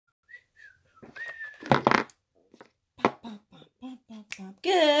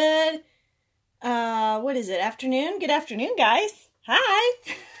Good, what is it, afternoon? Good afternoon, guys. Hi.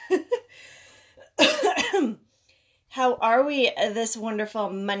 How are we this wonderful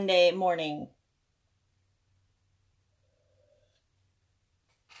Monday morning?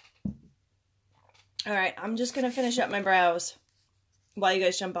 All right, I'm just going to finish up my brows while you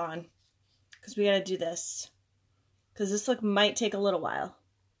guys jump on, because we got to do this, because this look might take a little while.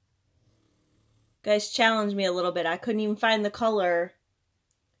 Guys challenged me a little bit. I couldn't even find the color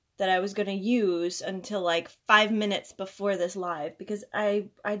that I was going to use until like 5 minutes before this live, because I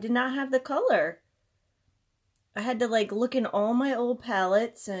did not have the color. I had to like look in all my old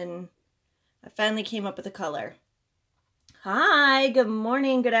palettes, and I finally came up with a color. Hi, good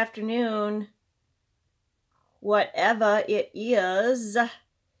morning, good afternoon. Whatever it is,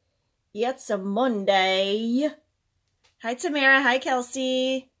 it's a Monday. Hi, Tamara. Hi,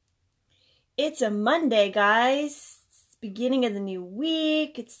 Kelsey. It's a Monday, guys. It's the beginning of the new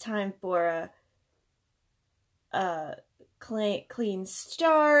week. It's time for a clean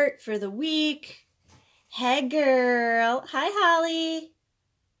start for the week. Hey, girl. Hi, Holly.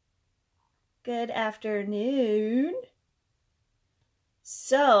 Good afternoon.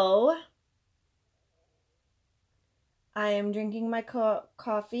 So, I am drinking my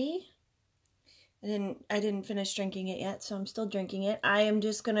coffee. I didn't finish drinking it yet, so I'm still drinking it. I am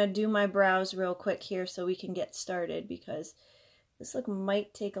just gonna do my brows real quick here so we can get started, because this look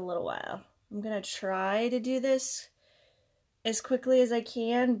might take a little while. I'm gonna try to do this as quickly as I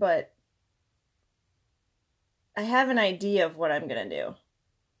can, but I have an idea of what I'm gonna do,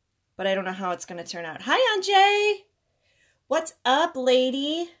 but I don't know how it's gonna turn out. Hi, Anjay! What's up,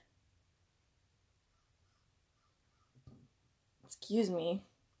 lady? Excuse me.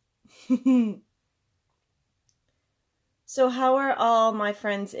 So how are all my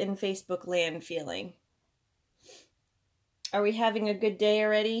friends in Facebook land feeling? Are we having a good day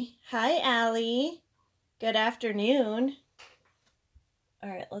already? Hi, Allie. Good afternoon. All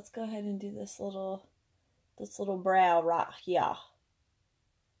right, let's go ahead and do this little brow right here.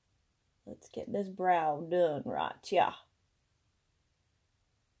 Let's get this brow done right here.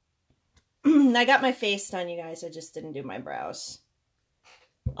 I got my face done, you guys. I just didn't do my brows.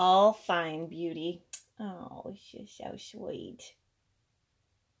 All fine, beauty. Oh, she's so sweet.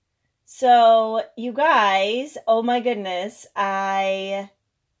 So, you guys, oh my goodness,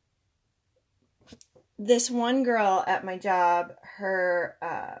 this one girl at my job,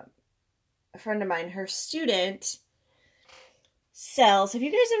 a friend of mine, her student sells, have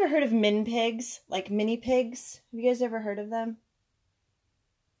you guys ever heard of min pigs? Like mini pigs? Have you guys ever heard of them?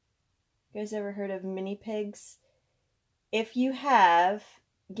 You guys ever heard of mini pigs? If you have,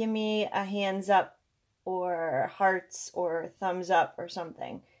 give me a hands up or hearts or thumbs up or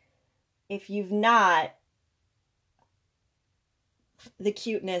something. If you've not, the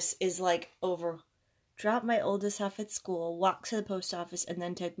cuteness is like over. Dropped my oldest off at school, walked to the post office, and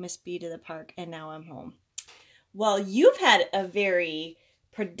then took Miss B to the park, and now I'm home. Well, you've had a very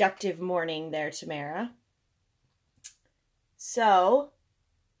productive morning there, Tamara. So,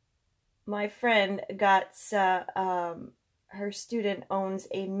 my friend got, her student owns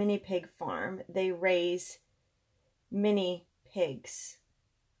a mini pig farm. They raise mini pigs.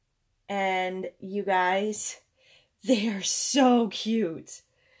 And you guys, they are so cute.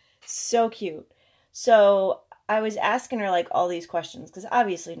 So cute. So I was asking her like all these questions, because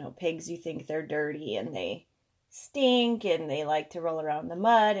obviously, pigs, you think they're dirty and they stink and they like to roll around in the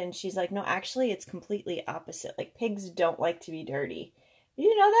mud. And she's like, no, actually it's completely opposite. Like, pigs don't like to be dirty. Did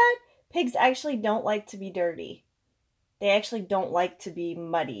you know that? Pigs actually don't like to be dirty. They actually don't like to be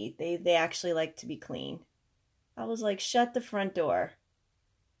muddy. They actually like to be clean. I was like, shut the front door.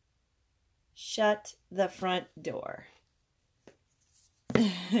 Shut the front door.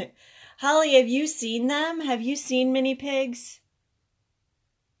 Holly, have you seen them? Have you seen mini pigs?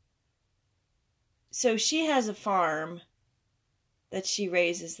 So she has a farm that she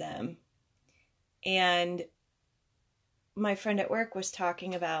raises them. And my friend at work was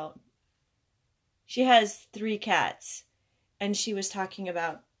talking about, she has 3 cats. And she was talking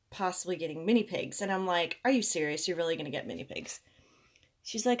about possibly getting mini pigs. And I'm like, are you serious? You're really going to get mini pigs?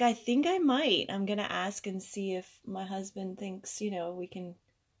 She's like, I think I might. I'm going to ask and see if my husband thinks, we can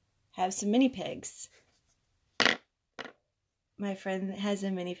have some mini pigs. My friend has a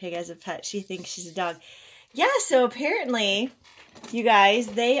mini pig as a pet. She thinks she's a dog. Yeah, so apparently, you guys,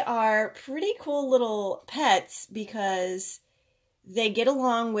 they are pretty cool little pets, because they get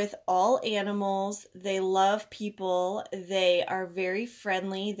along with all animals. They love people. They are very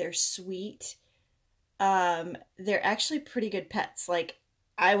friendly. They're sweet. They're actually pretty good pets. Like,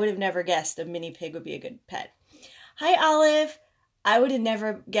 I would have never guessed a mini pig would be a good pet. Hi, Olive. I would have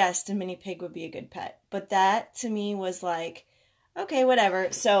never guessed a mini pig would be a good pet. But that to me was like, okay,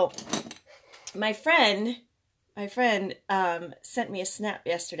 whatever. So my friend sent me a snap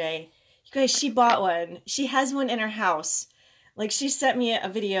yesterday. You guys, she bought one. She has one in her house. Like, she sent me a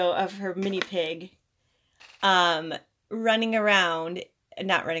video of her mini pig running around,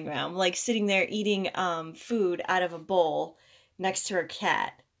 not running around, like sitting there eating food out of a bowl next to her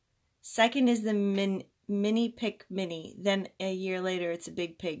cat. Second is the mini pig mini. Then a year later, it's a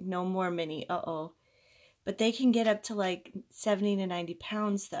big pig. No more mini. Uh-oh. But they can get up to like 70 to 90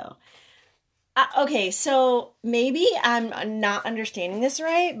 pounds, though. Okay, so maybe I'm not understanding this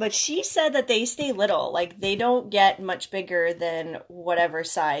right, but she said that they stay little. Like, they don't get much bigger than whatever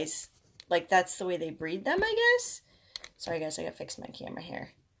size. Like, that's the way they breed them, I guess. Sorry, guys, I gotta fix my camera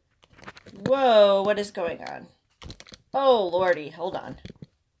here. Whoa, what is going on? Oh, lordy, hold on.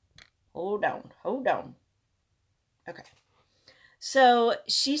 Hold on. Okay. So,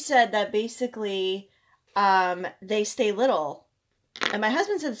 she said that basically, they stay little. And my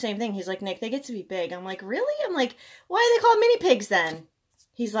husband said the same thing. He's like, Nick, they get to be big. I'm like, really? I'm like, why are they called mini pigs then?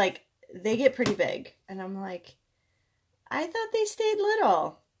 He's like, they get pretty big. And I'm like, I thought they stayed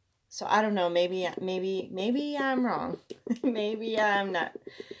little. So I don't know. Maybe I'm wrong. Maybe I'm not.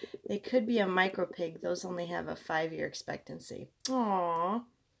 They could be a micro pig. Those only have a 5-year expectancy. Aw,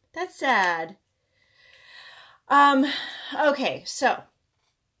 that's sad. Okay, so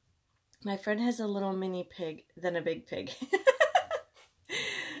my friend has a little mini pig, then a big pig.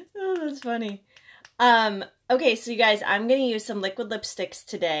 Oh, that's funny. Okay, so you guys, I'm going to use some liquid lipsticks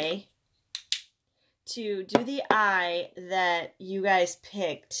today to do the eye that you guys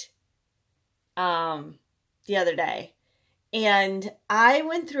picked the other day. And I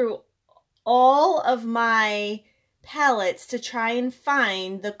went through all of my palettes to try and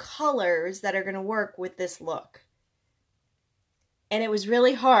find the colors that are going to work with this look. And it was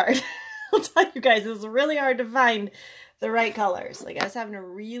really hard. I'll tell you guys, it was really hard to find the right colors. Like, I was having a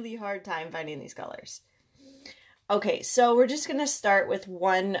really hard time finding these colors. Okay, so we're just going to start with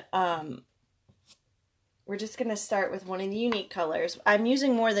one, we're just going to start with one of the unique colors. I'm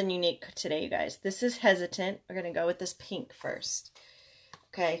using more than unique today, you guys. This is Hesitant. We're going to go with this pink first.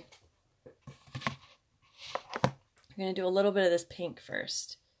 Okay. We're going to do a little bit of this pink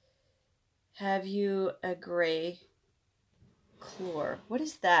first. Have you a gray chlor? What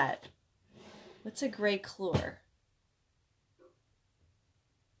is that? What's a gray chlor?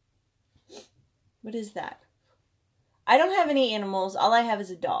 What is that? I don't have any animals. All I have is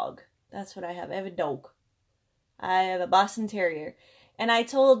a dog. That's what I have. I have a dog. I have a Boston Terrier. And I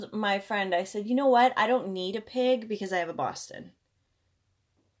told my friend, I said, you know what? I don't need a pig because I have a Boston.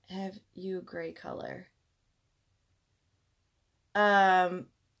 Have you a gray color? The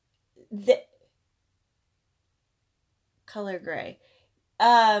color gray.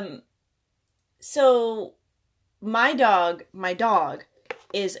 So my dog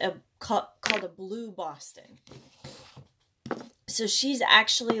is called a blue Boston. So she's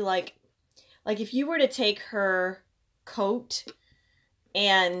actually like if you were to take her coat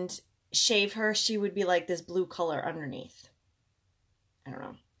and shave her, she would be like this blue color underneath. I don't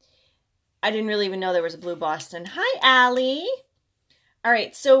know. I didn't really even know there was a blue Boston. Hi, Allie. All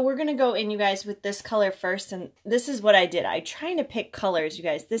right, so we're going to go in, you guys, with this color first, and this is what I did. I'm trying to pick colors, you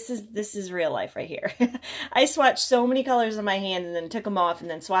guys. This is real life right here. I swatched so many colors on my hand and then took them off and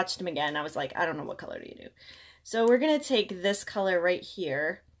then swatched them again. I was like, I don't know what color do you do. So we're going to take this color right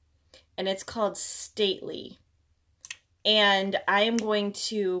here, and it's called Stately. And I am going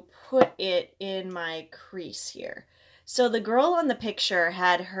to put it in my crease here. So the girl on the picture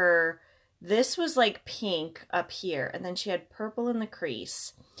had her... This was like pink up here, and then she had purple in the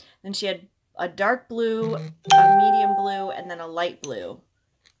crease. Then she had a dark blue, a medium blue, and then a light blue,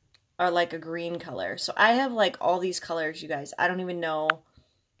 or like a green color. So I have like all these colors, you guys. I don't even know.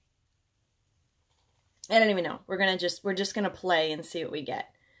 We're just gonna play and see what we get.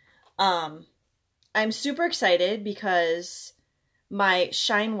 I'm super excited because my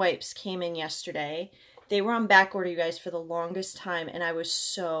Shine Wipes came in yesterday. They were on back order, you guys, for the longest time, and I was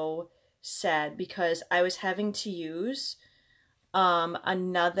so sad because I was having to use I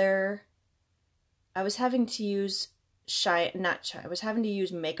was having to use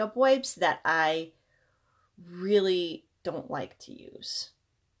makeup wipes that I really don't like to use.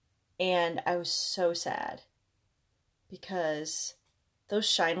 And I was so sad because those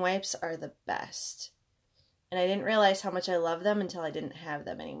Shine Wipes are the best. And I didn't realize how much I love them until I didn't have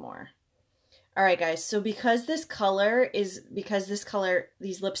them anymore. Alright guys, so because these lipsticks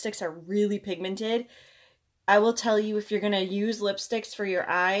are really pigmented, I will tell you if you're going to use lipsticks for your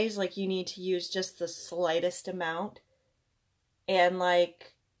eyes, like you need to use just the slightest amount. and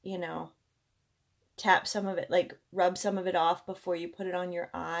like, you know, tap some of it, like rub some of it off before you put it on your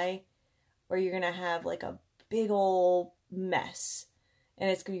eye, or you're gonna have like a big old mess and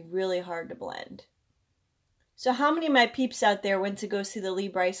it's gonna be really hard to blend. So how many of my peeps out there went to go see the Lee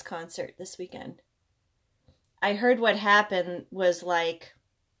Brice concert this weekend? I heard what happened was like,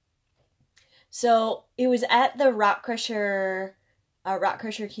 so it was at the Rock Crusher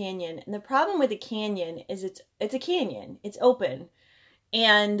Canyon, and the problem with the canyon is it's a canyon, it's open,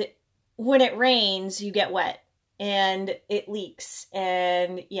 and when it rains, you get wet and it leaks,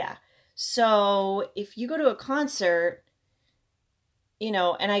 and yeah. So if you go to a concert, you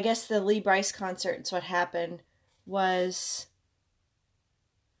know, and I guess the Lee Brice concert, it's what happened was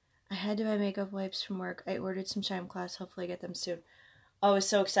I had to buy makeup wipes from work. I ordered some Shine Class. Hopefully I get them soon. I was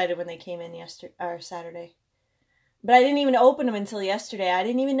so excited when they came in Saturday. But I didn't even open them until yesterday. I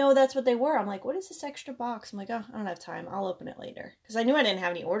didn't even know that's what they were. I'm like, what is this extra box? I'm like, oh, I don't have time. I'll open it later. Because I knew I didn't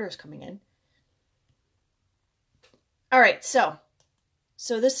have any orders coming in. All right, so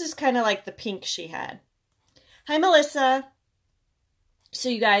this is kind of like the pink she had. Hi, Melissa. So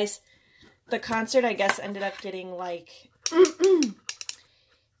you guys, the concert, I guess, ended up getting like...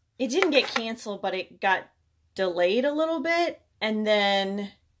 It didn't get canceled, but it got delayed a little bit. And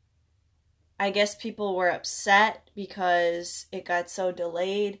then I guess people were upset because it got so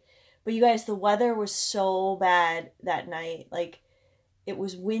delayed. But you guys, the weather was so bad that night. Like, it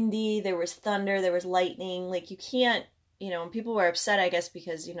was windy, there was thunder, there was lightning. Like, you can't, you know, and people were upset, I guess,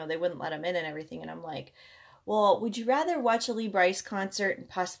 because, you know, they wouldn't let them in and everything. And I'm like, well, would you rather watch a Lee Brice concert and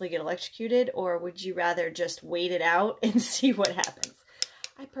possibly get electrocuted? Or would you rather just wait it out and see what happens?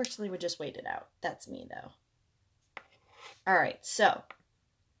 I personally would just wait it out. That's me, though. All right, so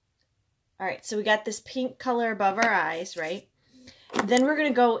we got this pink color above our eyes, right? Then we're going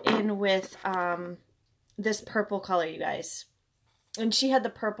to go in with this purple color, you guys. And she had the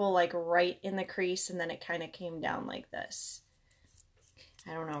purple, like, right in the crease, and then it kind of came down like this.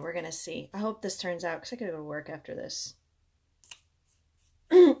 I don't know. We're going to see. I hope this turns out, because I got to go to work after this.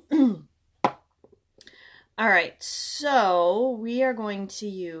 All right, so we are going to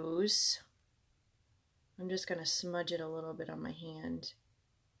use... I'm just going to smudge it a little bit on my hand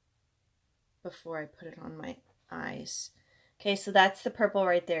before I put it on my eyes. Okay, so that's the purple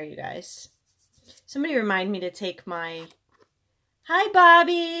right there, you guys. Somebody remind me to take my... Hi,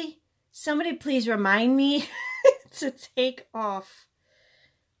 Bobby! Somebody please remind me to take off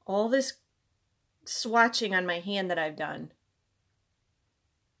all this swatching on my hand that I've done.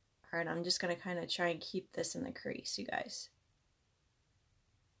 All right, I'm just going to kind of try and keep this in the crease, you guys.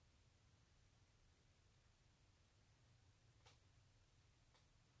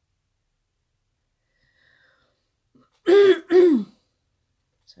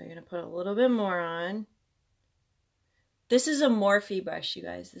 So you're going to put a little bit more on. This is a Morphe brush, you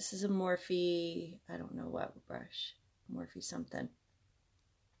guys. This is a Morphe, I don't know what brush. Morphe something.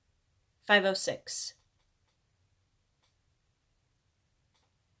 506.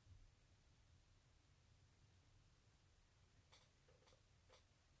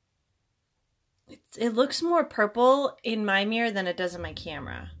 It looks more purple in my mirror than it does in my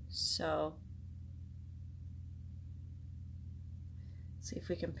camera. So... see if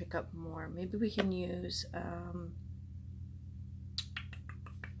we can pick up more. Maybe we can use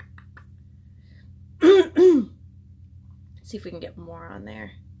see if we can get more on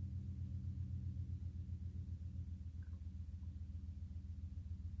there.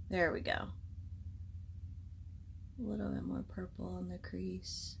 There we go. A little bit more purple on the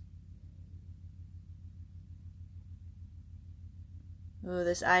crease. Oh,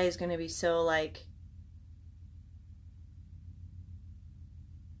 this eye is going to be so like...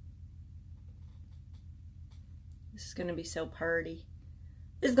 This is going to be so purty.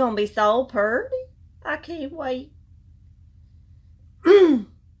 It's going to be so purty. I can't wait.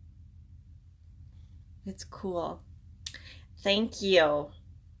 It's cool. Thank you.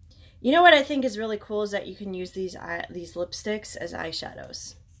 You know what I think is really cool is that you can use these lipsticks as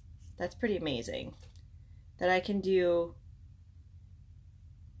eyeshadows. That's pretty amazing. That I can do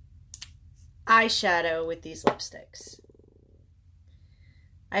eyeshadow with these lipsticks.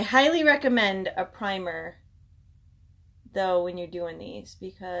 I highly recommend a primer though when you're doing these,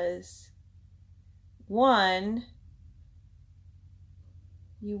 because one,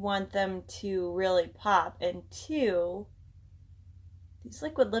 you want them to really pop, and two, these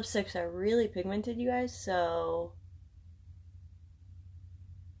liquid lipsticks are really pigmented, you guys, so...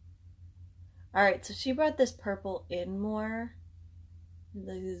 Alright, so she brought this purple in more,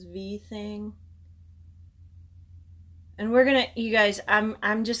 like this V thing. And we're gonna, you guys,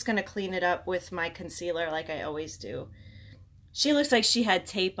 I'm just gonna clean it up with my concealer like I always do. She looks like she had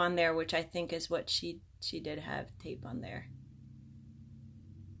tape on there, which I think is what she did have tape on there.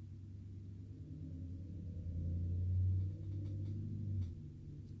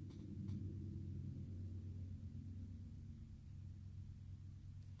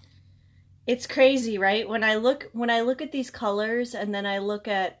 It's crazy, right? When I look at these colors and then I look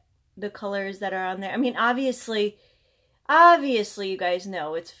at the colors that are on there. I mean, obviously you guys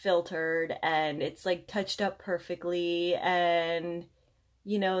know it's filtered and it's like touched up perfectly, and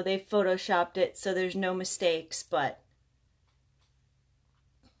you know, they photoshopped it so there's no mistakes, but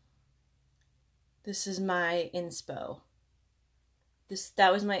this is my inspo.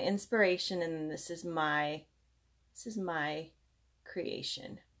 That was my inspiration, and this is my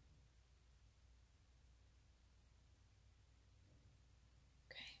creation.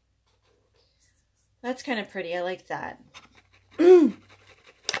 Okay. That's kind of pretty. I like that. All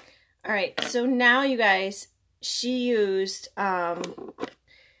right, so now you guys, she used a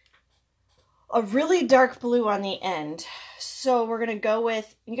really dark blue on the end. So we're going to go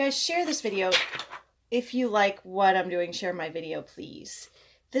with, you guys share this video. If you like what I'm doing, share my video, please.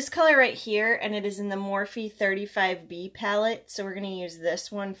 This color right here, and it is in the Morphe 35B palette. So we're going to use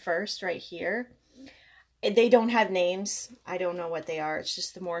this one first right here. They don't have names. I don't know what they are. It's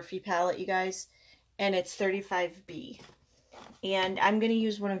just the Morphe palette, you guys. And it's 35B. And I'm going to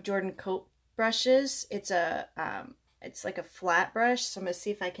use one of Jordan Coat brushes. It's like a flat brush. So I'm going to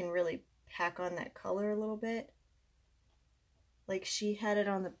see if I can really pack on that color a little bit. Like she had it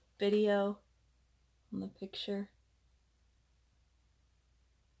on the video, on the picture.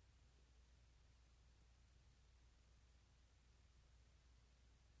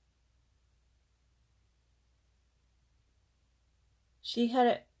 She had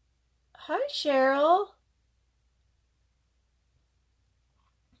it. Hi, Cheryl.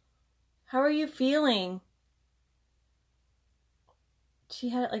 How are you feeling? She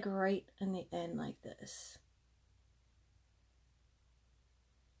had it like right in the end like this.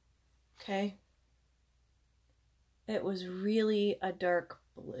 Okay. It was really a dark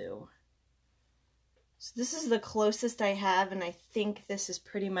blue. So this is the closest I have, and I think this is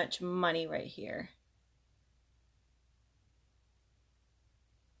pretty much money right here.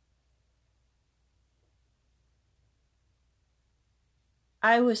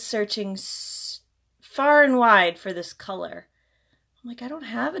 I was searching far and wide for this color. I'm like, I don't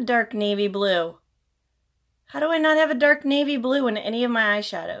have a dark navy blue. How do I not have a dark navy blue in any of my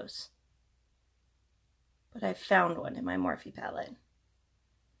eyeshadows? But I found one in my Morphe palette.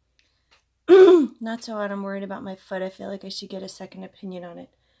 Not so hot. I'm worried about my foot. I feel like I should get a second opinion on it.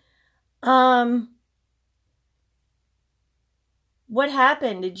 What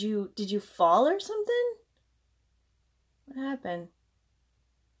happened? Did you fall or something? What happened?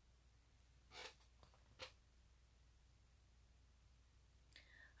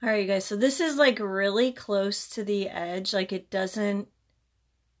 All right, you guys. So this is like really close to the edge. Like it doesn't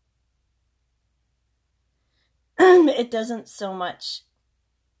so much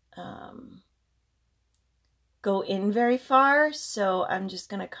go in very far. So I'm just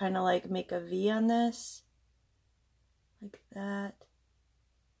going to kind of like make a V on this. Like that.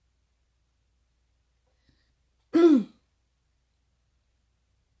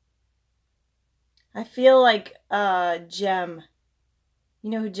 I feel like Gem. You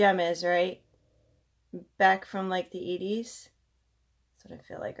know who Gem is, right? Back from like the 80s. That's what I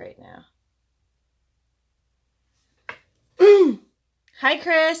feel like right now. Hi,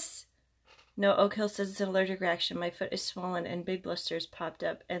 Chris. No, Oak Hill says it's an allergic reaction. My foot is swollen and big blisters popped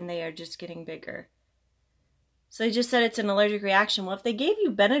up, and they are just getting bigger. So they just said it's an allergic reaction. Well, if they gave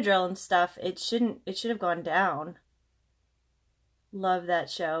you Benadryl and stuff, it should have gone down. Love that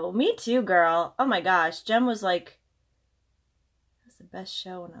show. Me too, girl. Oh my gosh, Gem was like, it was the best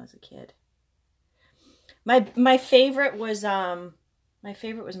show when I was a kid. My favorite was My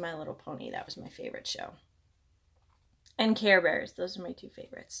Little Pony. That was my favorite show. And Care Bears. Those are my two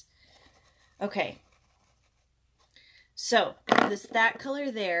favorites. Okay. So, that color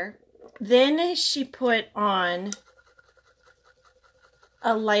there. Then she put on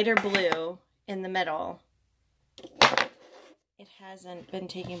a lighter blue in the middle. It hasn't been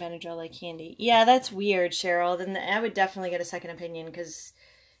taking Benadryl like candy. Yeah, that's weird, Cheryl. Then I would definitely get a second opinion, because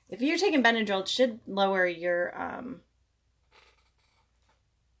if you're taking Benadryl, it should lower your,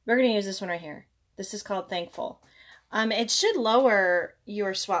 we're going to use this one right here. This is called Thankful. It should lower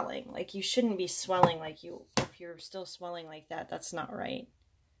your swelling. Like, you shouldn't be swelling like if you're still swelling like that, that's not right.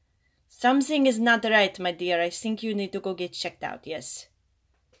 Something is not right, my dear. I think you need to go get checked out, yes.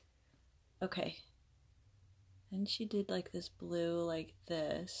 Okay. And she did like this blue like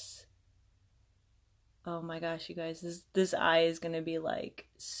this. Oh my gosh, you guys, this eye is gonna be like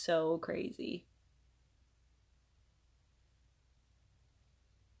so crazy.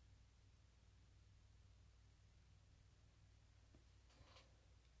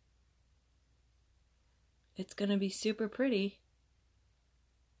 It's gonna be super pretty.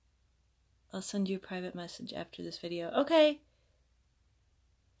 I'll send you a private message after this video. Okay.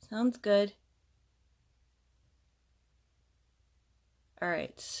 Sounds good.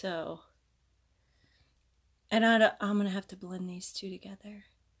 Alright, so. And I'm gonna have to blend these two together.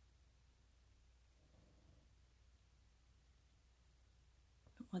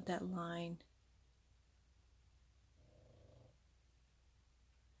 I want that line.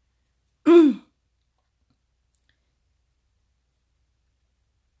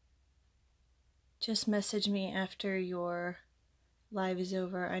 Just message me after your live is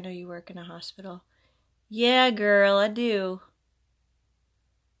over. I know you work in a hospital. Yeah, girl, I do.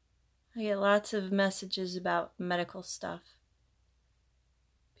 I get lots of messages about medical stuff.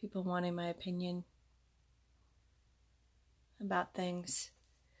 People wanting my opinion about things.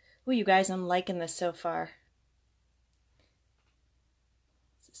 Well, you guys, I'm liking this so far.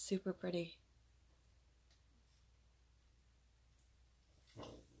 It's super pretty.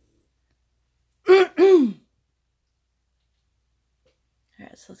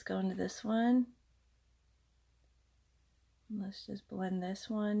 Alright, so let's go into this one. Let's just blend this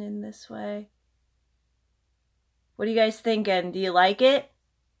one in this way. What are you guys thinking? Do you like it?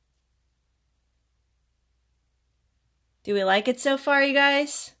 Do we like it so far, you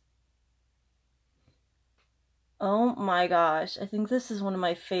guys? Oh my gosh, I think this is one of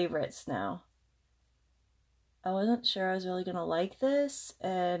my favorites now. I wasn't sure I was really gonna like this,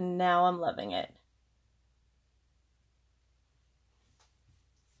 and now I'm loving it.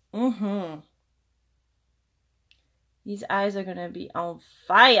 These eyes are gonna be on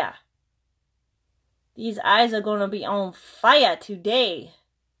fire. These eyes are gonna be on fire today.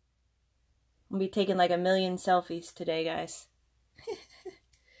 I'm gonna be taking like 1,000,000 selfies today, guys.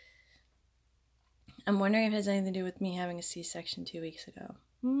 I'm wondering if it has anything to do with me having a C-section 2 weeks ago.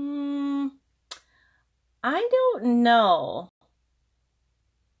 I don't know.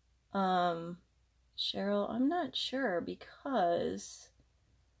 Cheryl, I'm not sure because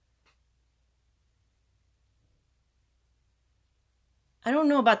I don't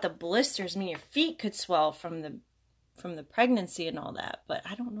know about the blisters. I mean, your feet could swell from the pregnancy and all that, but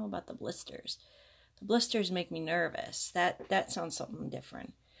I don't know about the blisters. The blisters make me nervous. That sounds something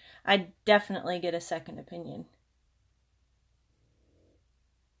different. I'd definitely get a second opinion.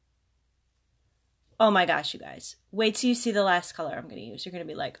 Oh my gosh, you guys. Wait till you see the last color I'm going to use. You're going to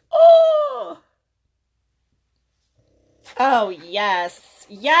be like, oh! Oh, yes.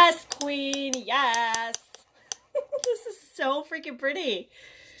 Yes, queen. Yes. This is so freaking pretty.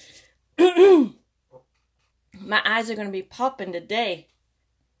 My eyes are going to be popping today.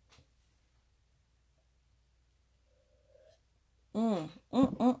 All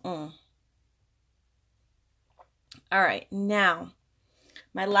right, now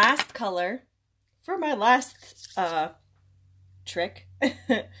my last color for my last trick.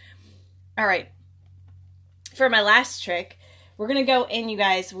 All right, for my last trick, we're gonna go in, you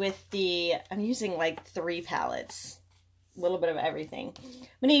guys, with the, I'm using like 3 palettes, a little bit of everything. I'm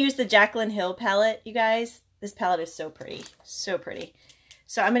gonna use the Jaclyn Hill palette, you guys. This palette is so pretty, so pretty.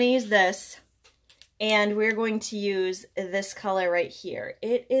 So I'm gonna use this. And we're going to use this color right here.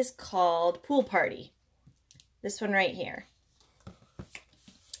 It is called Pool Party. This one right here.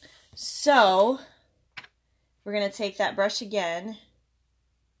 So, we're going to take that brush again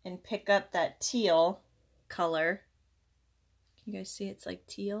and pick up that teal color. Can you guys see it's like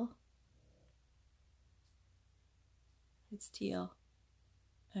teal? It's teal.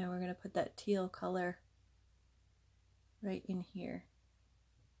 And we're going to put that teal color right in here.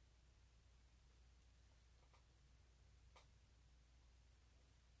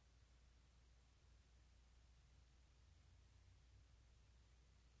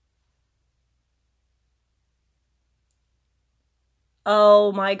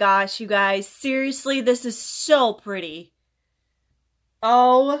 Oh my gosh, you guys. Seriously, this is so pretty.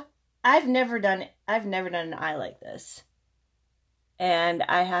 Oh, I've never done an eye like this. And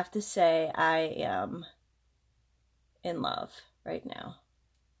I have to say, I am in love right now.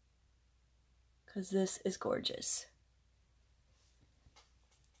 Because this is gorgeous.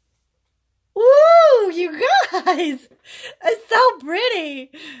 Woo, you guys! It's so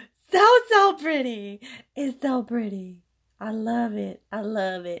pretty. So pretty. It's so pretty. I love it. I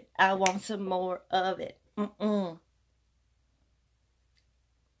love it. I want some more of it. I'm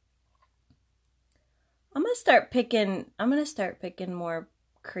gonna start picking more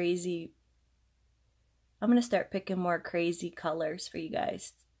crazy I'm going to start picking more crazy colors for you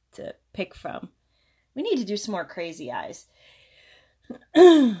guys to pick from. We need to do some more crazy eyes.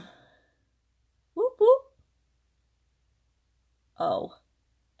 Whoop, whoop.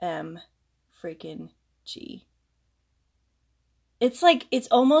 O-M freaking G. It's like, it's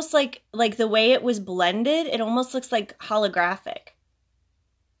almost like the way it was blended, it almost looks like holographic.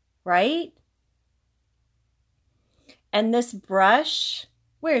 Right? And this brush,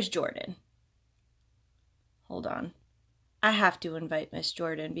 where's Jordan? Hold on. I have to invite Miss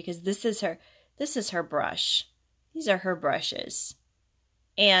Jordan because this is her brush. These are her brushes.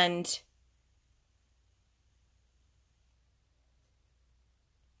 And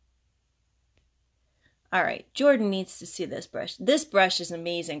all right, Jordan needs to see this brush. This brush is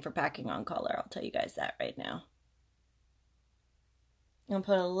amazing for packing on color. I'll tell you guys that right now. I'm gonna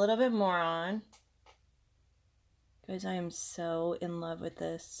put a little bit more on. Guys, I am so in love with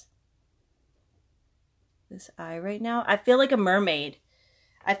this eye right now. I feel like a mermaid.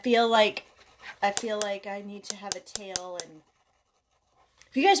 I feel like I need to have a tail. And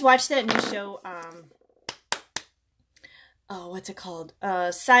if you guys watch that new show, oh, what's it called?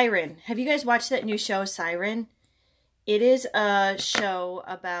 Siren. Have you guys watched that new show, Siren? It is a show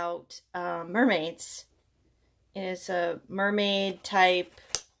about mermaids. It's a mermaid type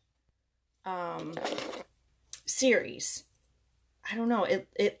series. I don't know.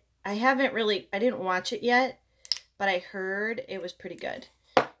 I didn't watch it yet, but I heard it was pretty good.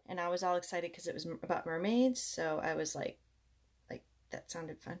 And I was all excited because it was about mermaids. So I was like, that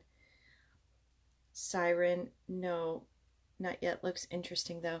sounded fun. Siren, no, not yet. Looks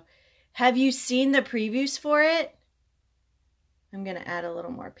interesting though. Have you seen the previews for it? I'm going to add a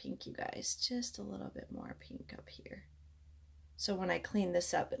little more pink, you guys. Just a little bit more pink up here. So when I clean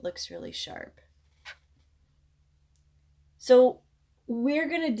this up, it looks really sharp. So we're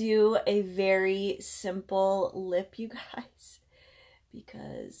going to do a very simple lip, you guys,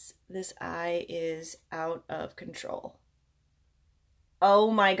 because this eye is out of control.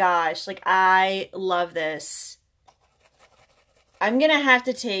 Oh my gosh, like I love this. I'm going to have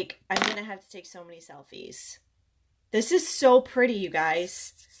to take so many selfies. This is so pretty, you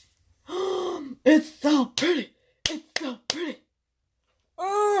guys. It's so pretty. It's so pretty.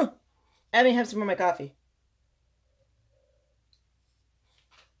 Let me have some more of my coffee.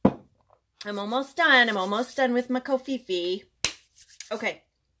 I'm almost done. I'm almost done with my kofifi. Okay.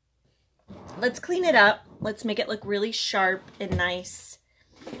 Let's clean it up. Let's make it look really sharp and nice.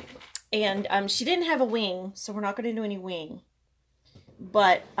 And she didn't have a wing, so we're not going to do any wing.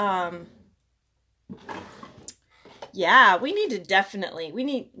 But yeah, we definitely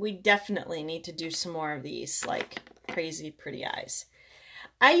need to do some more of these like crazy pretty eyes.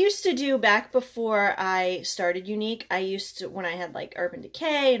 I used to do, back before I started Unique, when I had like Urban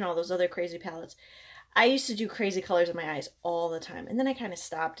Decay and all those other crazy palettes, I used to do crazy colors in my eyes all the time. And then I kind of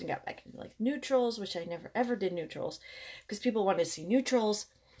stopped and got back into like neutrals, which I never ever did neutrals because people wanted to see neutrals.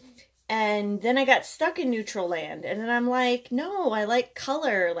 And then I got stuck in neutral land. And then I'm like, no, I like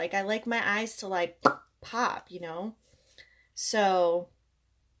color. Like I like my eyes to like pop, you know? So,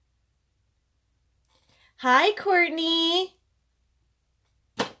 hi, Courtney.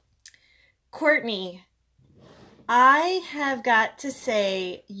 Courtney, I have got to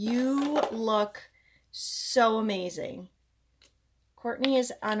say, you look so amazing. Courtney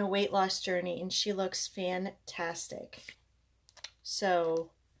is on a weight loss journey and she looks fantastic.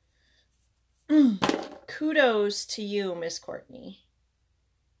 So, kudos to you, Miss Courtney.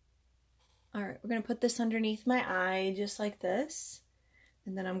 All right, we're going to put this underneath my eye just like this.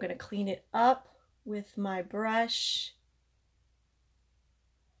 And then I'm going to clean it up with my brush.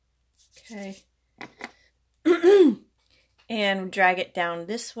 Okay. And drag it down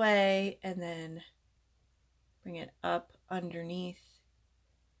this way and then bring it up underneath.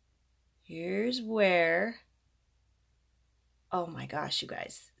 Here's where, oh my gosh, you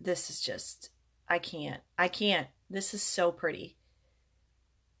guys, this is just, I can't. This is so pretty.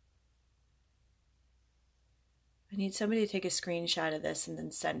 I need somebody to take a screenshot of this and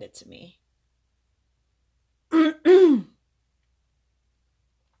then send it to me.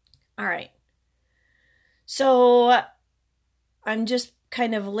 All right. So I'm just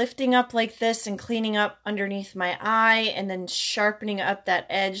kind of lifting up like this and cleaning up underneath my eye and then sharpening up that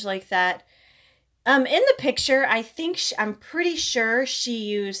edge like that. In the picture, I'm pretty sure she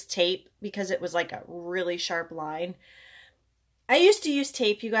used tape because it was like a really sharp line. I used to use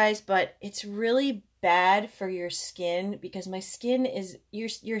tape, you guys, but it's really bad for your skin because my skin is,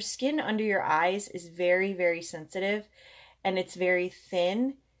 your skin under your eyes is very, very sensitive and it's very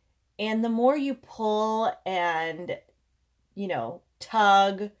thin. And the more you pull and, you know,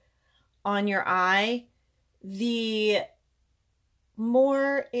 tug on your eye, the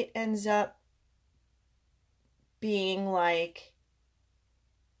more it ends up being like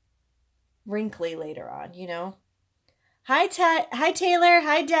wrinkly later on, you know? Hi Taylor,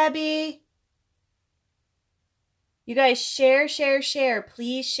 hi Debbie. You guys share,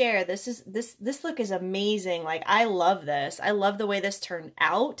 please share. This look is amazing. Like, I love this. I love the way this turned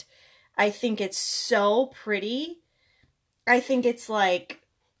out. I think it's so pretty. I think it's like,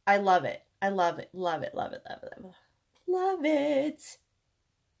 I love it. I love it. Love it. Love it. Love it. Love it. Love it.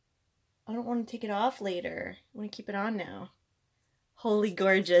 I don't want to take it off later. I want to keep it on now. Holy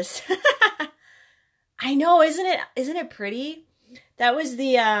gorgeous. I know, isn't it pretty? That was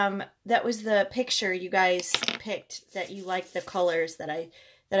the picture you guys picked, that you liked the colors that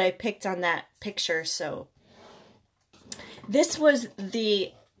I picked on that picture. So this was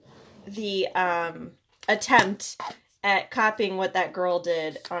the attempt at copying what that girl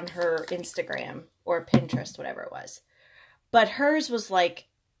did on her Instagram or Pinterest, whatever it was. But hers was like,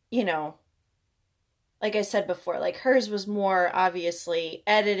 you know, like I said before, like hers was more obviously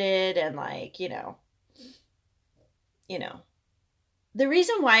edited and like, you know. The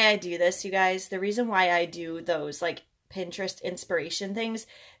reason why I do this, you guys, the reason why I do those like Pinterest inspiration things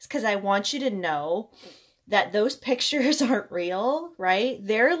is because I want you to know that those pictures aren't real, right?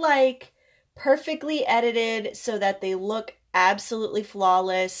 They're like perfectly edited so that they look absolutely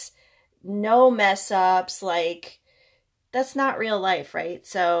flawless, no mess ups, like that's not real life, right?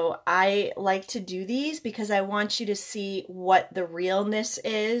 So I like to do these because I want you to see what the realness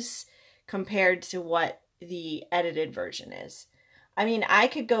is compared to what the edited version is. I mean, I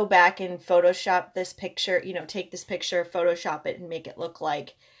could go back and Photoshop this picture, you know, take this picture, Photoshop it and make it look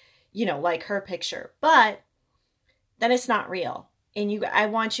like, you know, like her picture. But then it's not real. And I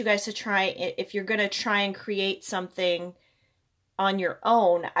want you guys to try, if you're going to try and create something on your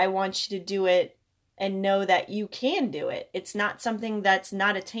own, I want you to do it and know that you can do it. It's not something that's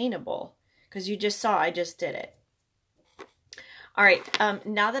not attainable, because you just saw I just did it. All right,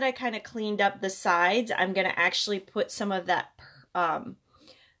 now that I kind of cleaned up the sides, I'm going to actually put some of that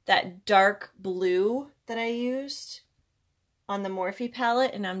that dark blue that I used on the Morphe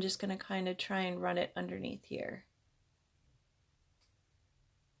palette, and I'm just going to kind of try and run it underneath here.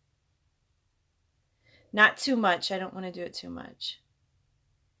 Not too much. I don't want to do it too much.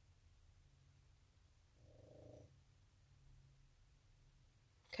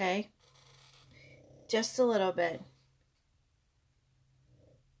 Okay. Just a little bit.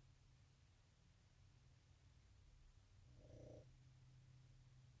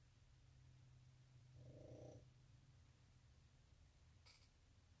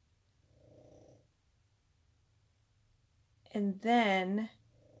 And then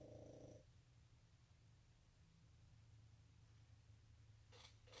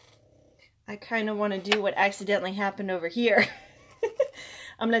I kind of want to do what accidentally happened over here.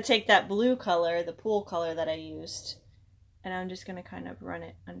 I'm going to take that blue color, the pool color that I used, and I'm just going to kind of run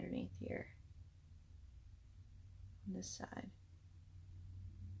it underneath here on this side.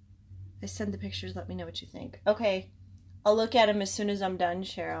 I send the pictures, let me know what you think. Okay, I'll look at them as soon as I'm done,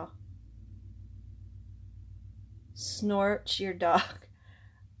 Cheryl. Snort your dog.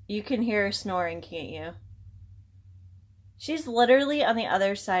 You can hear her snoring, can't you? She's literally on the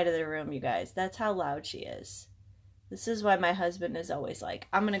other side of the room, you guys. That's how loud she is. This is why my husband is always like,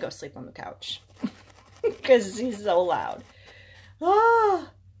 I'm going to go sleep on the couch. Because he's so loud. Oh.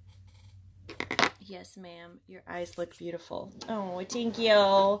 Yes, ma'am. Your eyes look beautiful. Oh, thank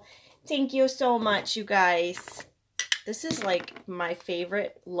you. Thank you so much, you guys. This is like my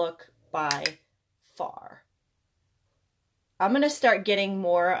favorite look by far. I'm going to start getting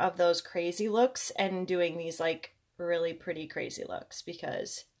more of those crazy looks and doing these like really pretty crazy looks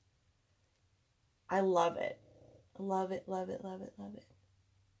because I love it. Love it, love it, love it, love it.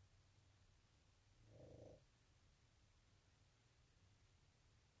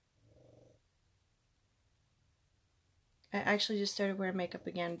 I actually just started wearing makeup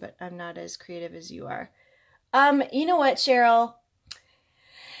again, but I'm not as creative as you are. You know what, Cheryl?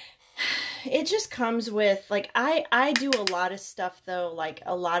 It just comes with, like, I do a lot of stuff, though. Like,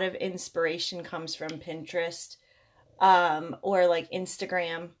 a lot of inspiration comes from Pinterest, or, like,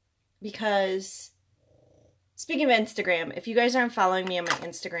 Instagram. Because, speaking of Instagram, if you guys aren't following me on my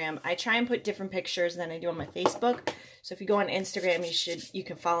Instagram, I try and put different pictures than I do on my Facebook. So if you go on Instagram, you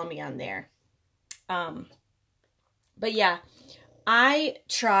can follow me on there. But yeah, I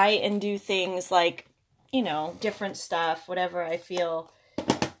try and do things like, you know, different stuff, whatever I feel,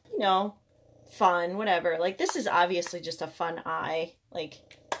 you know, fun, whatever. Like, this is obviously just a fun eye. Like,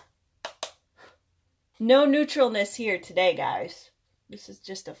 no neutralness here today, guys. This is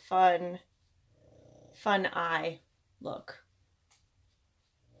just a fun fun eye look.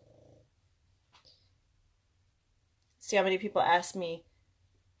 See how many people ask me,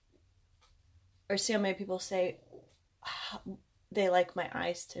 or see how many people say they like my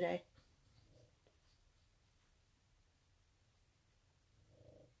eyes today.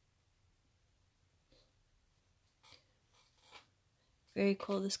 Very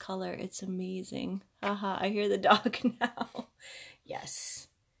cool, this color. It's amazing. Haha, I hear the dog now. Yes,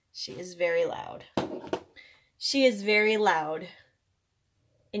 she is very loud. She is very loud.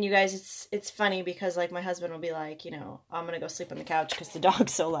 And you guys, it's funny because like my husband will be like, you know, I'm going to go sleep on the couch because the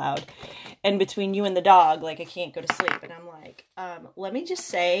dog's so loud. And between you and the dog, like I can't go to sleep. And I'm like, let me just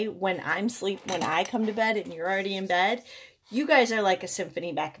say, when I come to bed and you're already in bed, you guys are like a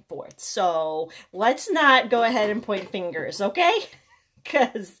symphony back and forth. So let's not go ahead and point fingers, okay?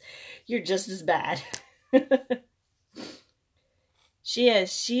 Because you're just as bad. She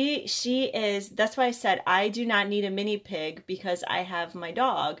is. That's why I said I do not need a mini pig because I have my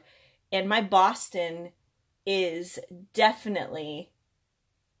dog. And my Boston is definitely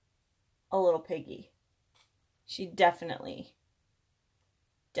a little piggy. She definitely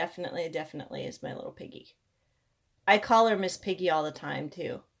is my little piggy. I call her Miss Piggy all the time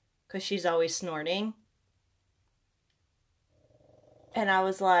too, because she's always snorting. And I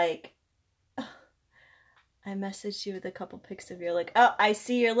was like, I messaged you with a couple pics of you. Like, oh, I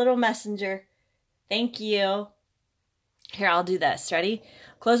see your little messenger. Thank you. Here, I'll do this. Ready?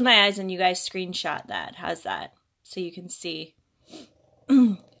 Close my eyes and you guys screenshot that. How's that? So you can see.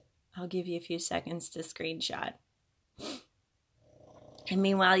 I'll give you a few seconds to screenshot. And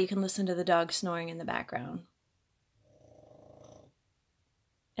meanwhile, you can listen to the dog snoring in the background.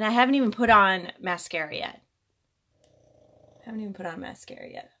 And I haven't even put on mascara yet. I'm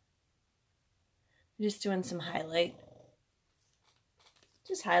just doing some highlight.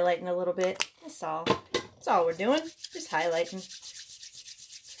 Just highlighting a little bit. That's all. That's all we're doing. Just highlighting.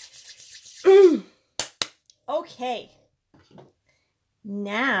 Okay.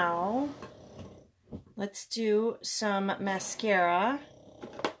 Now, let's do some mascara.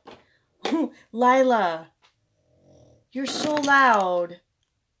 Lila, you're so loud.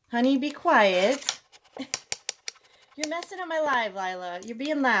 Honey, be quiet. You're messing up my live, Lila. You're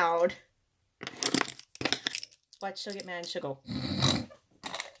being loud. Watch, she'll get mad and she'll go.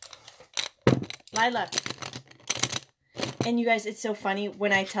 Lila. And you guys, it's so funny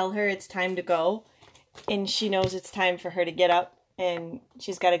when I tell her it's time to go and she knows it's time for her to get up and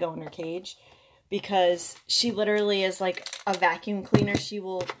she's got to go in her cage because she literally is like a vacuum cleaner. She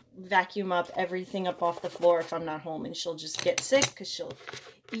will vacuum up everything up off the floor if I'm not home, and she'll just get sick because she'll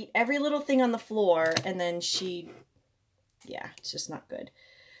eat every little thing on the floor, and then yeah, it's just not good.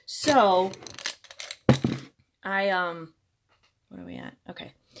 So what are we at?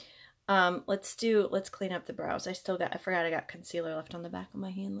 Okay. Let's clean up the brows. I forgot I got concealer left on the back of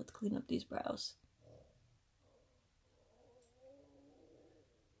my hand. Let's clean up these brows.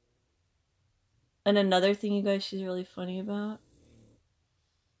 And another thing, you guys, she's really funny about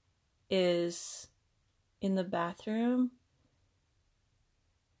is in the bathroom,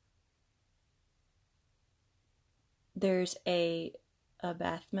 there's a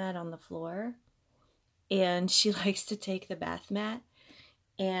bath mat on the floor, and she likes to take the bath mat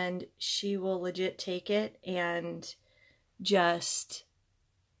and she will legit take it and just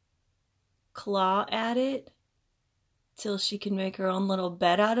claw at it till she can make her own little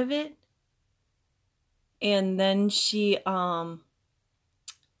bed out of it. And then she'll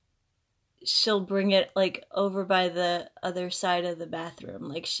bring it like over by the other side of the bathroom.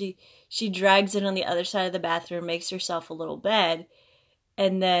 Like she drags it on the other side of the bathroom, makes herself a little bed,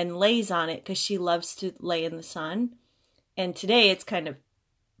 and then lays on it because she loves to lay in the sun. And today it's kind of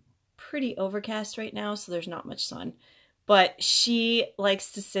pretty overcast right now, so there's not much sun. But she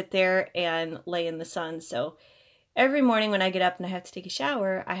likes to sit there and lay in the sun. So every morning when I get up and I have to take a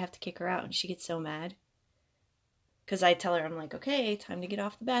shower, I have to kick her out, and she gets so mad. Because I tell her, I'm like, okay, time to get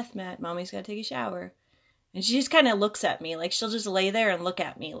off the bath mat. Mommy's got to take a shower. And she just kind of looks at me. Like, she'll just lay there and look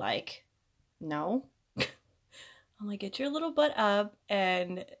at me like, no. I'm like, get your little butt up.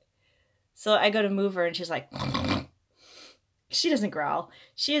 And so I go to move her, and she's like, she doesn't growl.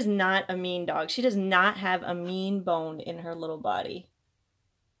 She is not a mean dog. She does not have a mean bone in her little body.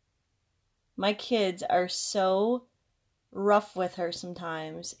 My kids are so rough with her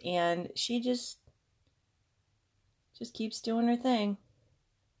sometimes. And she just keeps doing her thing.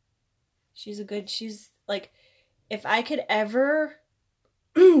 She's like, if I could ever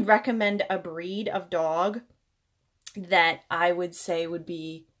recommend a breed of dog that I would say would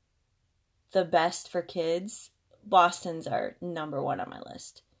be the best for kids, Bostons are number one on my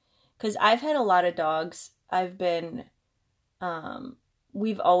list. because I've had a lot of dogs.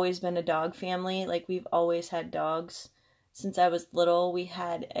 We've always been a dog family. Like, we've always had dogs. Since I was little, we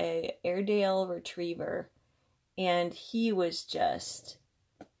had a Airedale Retriever, and he was just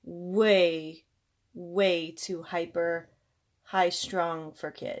way, way too hyper, high-strung for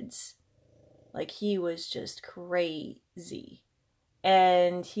kids. Like, he was just crazy.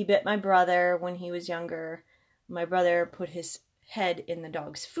 And he bit my brother when he was younger. My brother put his head in the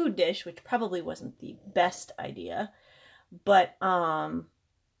dog's food dish, which probably wasn't the best idea. But the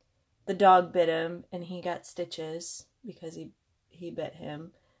dog bit him, and he got stitches because he bit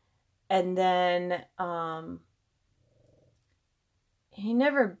him. And then he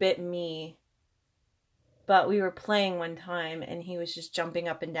never bit me, but we were playing one time, and he was just jumping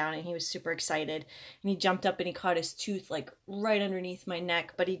up and down, and he was super excited. And he jumped up and he caught his tooth like right underneath my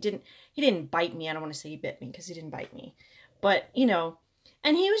neck, but he didn't bite me. I don't want to say he bit me because he didn't bite me, but you know.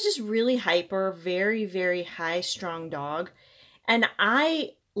 And he was just really hyper, very, very high-strung dog. And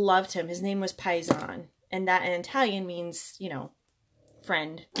I loved him. His name was Paisan. And that in Italian means, you know,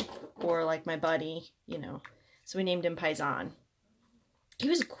 friend. Or like my buddy, you know. So we named him Paisan. He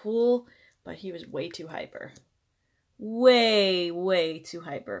was cool, but he was way too hyper. Way, way too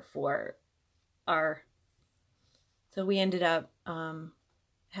hyper for our... So we ended up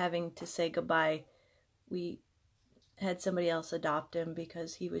having to say goodbye. We had somebody else adopt him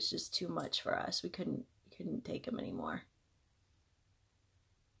because he was just too much for us. We couldn't take him anymore.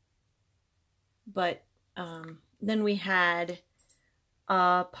 But then we had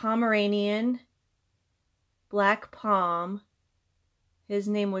a Pomeranian, Black Pom. His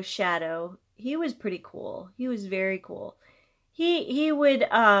name was Shadow. He was pretty cool. He was very cool. He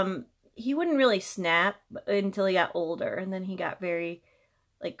wouldn't really snap until he got older, and then he got very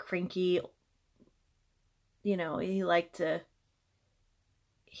like cranky. You know, he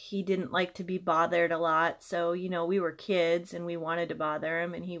didn't like to be bothered a lot. So, you know, we were kids and we wanted to bother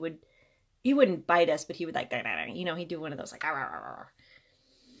him, and he wouldn't bite us, but he would like, you know, he'd do one of those like,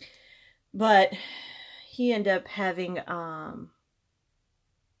 but he ended up having, I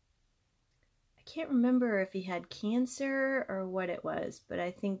can't remember if he had cancer or what it was, but I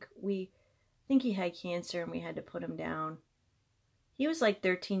think he had cancer and we had to put him down. He was like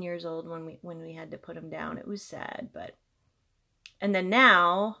 13 years old when we had to put him down. It was sad, but... And then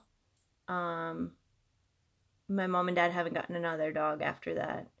now, my mom and dad haven't gotten another dog after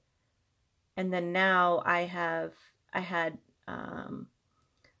that. And then now I had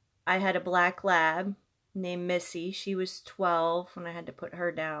a black lab named Missy. She was 12 when I had to put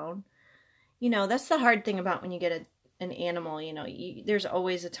her down. You know, that's the hard thing about when you get an animal, you know, there's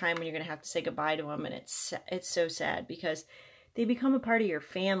always a time when you're going to have to say goodbye to them, and it's so sad because they become a part of your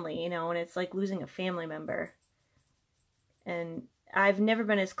family, you know, and it's like losing a family member. And I've never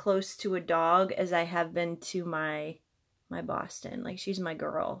been as close to a dog as I have been to my Boston. Like, she's my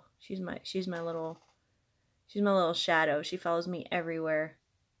girl. She's my little shadow. She follows me everywhere.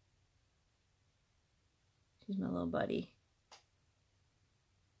 She's my little buddy.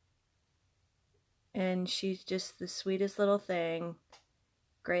 And she's just the sweetest little thing.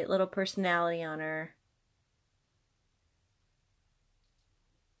 Great little personality on her.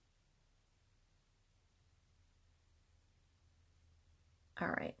 All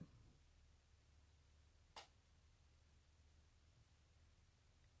right.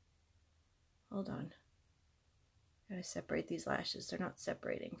 Hold on. Gotta separate these lashes. They're not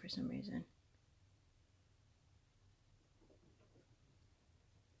separating for some reason.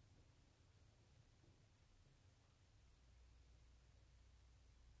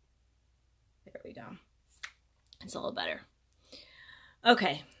 There we go. It's a little better.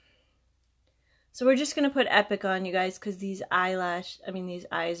 Okay. So we're just going to put Epic on, you guys, because these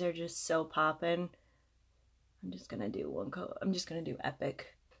eyes are just so popping. I'm just going to do one coat. I'm just going to do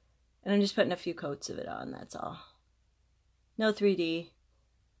Epic. And I'm just putting a few coats of it on, that's all. No 3D.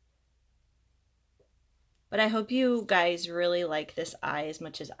 But I hope you guys really like this eye as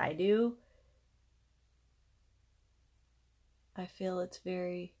much as I do. I feel it's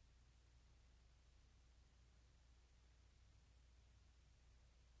very...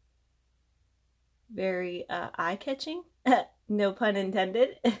 very eye-catching. No pun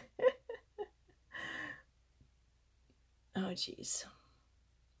intended. Oh, jeez.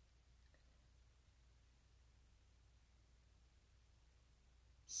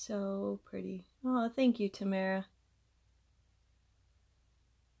 So pretty. Oh, thank you, Tamara.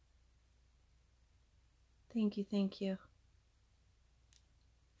 Thank you, thank you.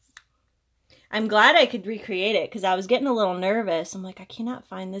 I'm glad I could recreate it because I was getting a little nervous. I'm like, I cannot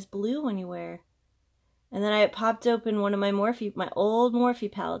find this blue anywhere. And then I popped open one of my old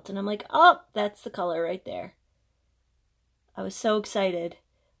Morphe palettes, and I'm like, oh, that's the color right there. I was so excited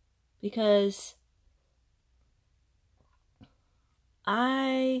because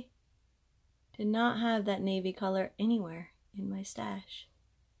I did not have that navy color anywhere in my stash.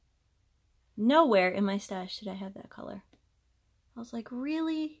 Nowhere in my stash did I have that color. I was like,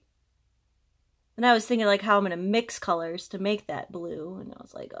 really? And I was thinking like how I'm going to mix colors to make that blue. And I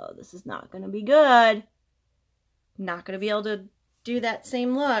was like, oh, this is not going to be good. Not going to be able to do that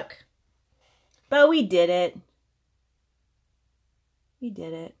same look. But we did it. We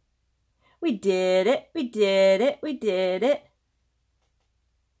did it. We did it. We did it. We did it.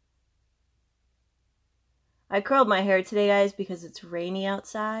 I curled my hair today, guys, because it's rainy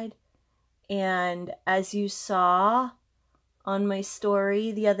outside. And as you saw on my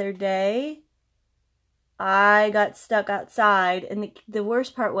story the other day, I got stuck outside. And the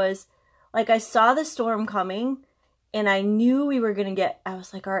worst part was, like, I saw the storm coming, and I knew we were going to I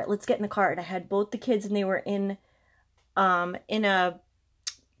was like, all right, let's get in the car. And I had both the kids, and they were in a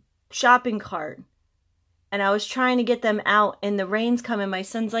shopping cart. And I was trying to get them out, and the rain's coming. My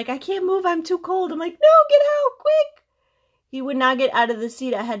son's like, I can't move, I'm too cold. I'm like, no, get out, quick. He would not get out of the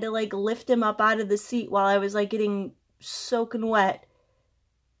seat. I had to, like, lift him up out of the seat while I was, like, getting soaking wet.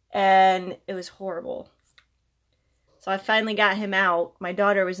 And it was horrible. So I finally got him out. My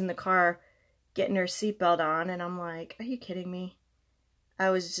daughter was in the car getting her seatbelt on, and I'm like, are you kidding me? I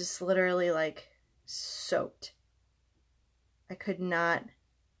was just literally, like, soaked. I could not.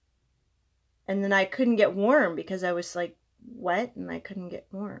 And then I couldn't get warm because I was, like, wet, and I couldn't get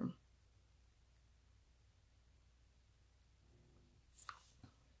warm.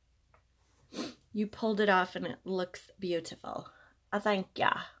 You pulled it off, and it looks beautiful. I thank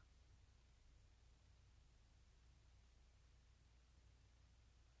ya.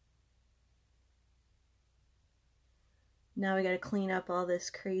 Now we gotta clean up all this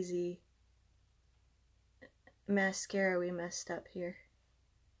crazy mascara we messed up here.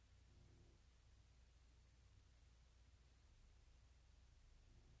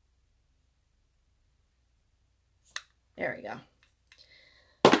 There we go.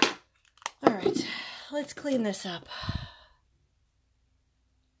 All right, let's clean this up.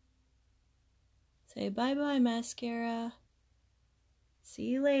 Say bye-bye, mascara. See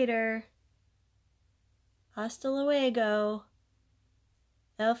you later. Hasta luego.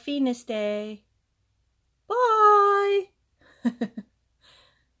 El finiste. Bye.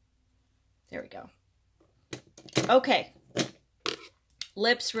 There we go. Okay.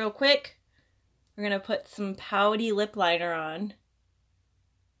 Lips real quick. We're going to put some pouty lip liner on.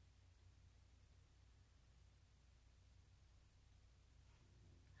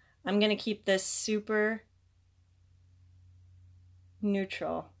 I'm going to keep this super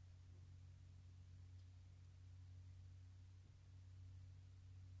neutral.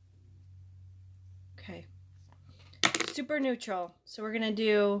 Okay. Super neutral. So we're going to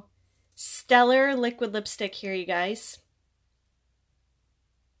do Stellar liquid lipstick here, you guys.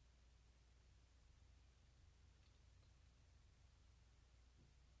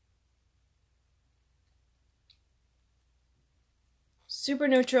 Super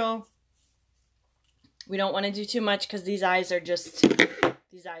neutral. We don't want to do too much because these eyes are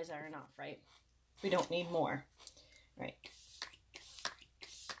enough, right? We don't need more. Right.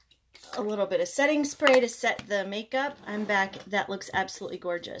 A little bit of setting spray to set the makeup. I'm back. That looks absolutely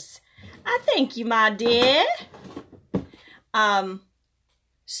gorgeous. Thank you, my dear.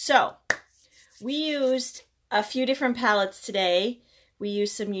 So we used a few different palettes today. We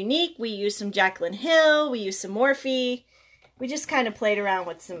used some Unique. We used some Jaclyn Hill. We used some Morphe. We just kind of played around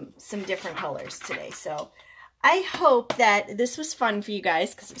with some different colors today. So I hope that this was fun for you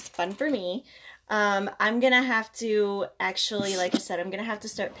guys because it was fun for me. I'm going to have to actually, like I said, I'm going to have to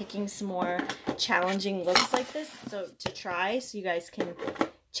start picking some more challenging looks like this to try so you guys can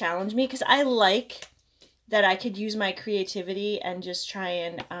challenge me. Because I like that I could use my creativity and just try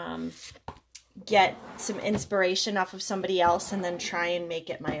and get some inspiration off of somebody else and then try and make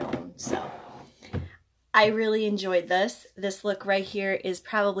it my own. So I really enjoyed this. This look right here is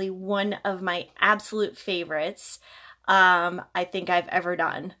probably one of my absolute favorites I think I've ever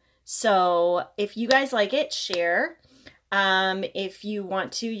done. So if you guys like it, share. If you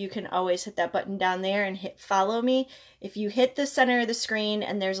want to, you can always hit that button down there and hit follow me. If you hit the center of the screen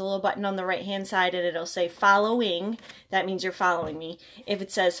and there's a little button on the right hand side and it'll say following, that means you're following me. If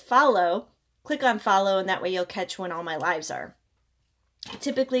it says follow, click on follow and that way you'll catch when all my lives are. I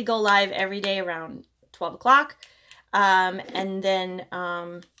typically go live every day around 12 o'clock. And then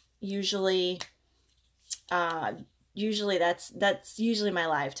usually that's usually my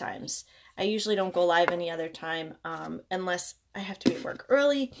live times. I usually don't go live any other time unless I have to be at work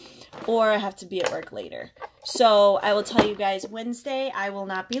early or I have to be at work later. So I will tell you guys, Wednesday I will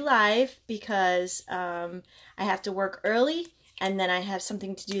not be live because I have to work early and then I have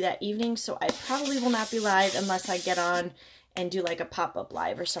something to do that evening. So I probably will not be live unless I get on and do like a pop-up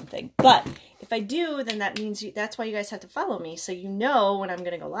live or something. But if I do, then that means that's why you guys have to follow me so you know when I'm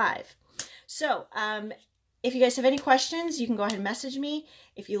going to go live. So if you guys have any questions, you can go ahead and message me.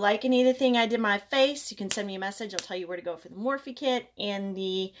 If you like any of the thing I did my face, you can send me a message. I'll tell you where to go for the Morphe kit and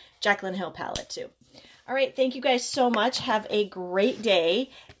the Jaclyn Hill palette too. All right, thank you guys so much. Have a great day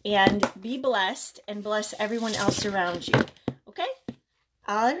and be blessed and bless everyone else around you. Okay?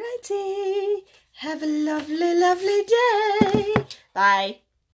 All righty. Have a lovely, lovely day. Bye.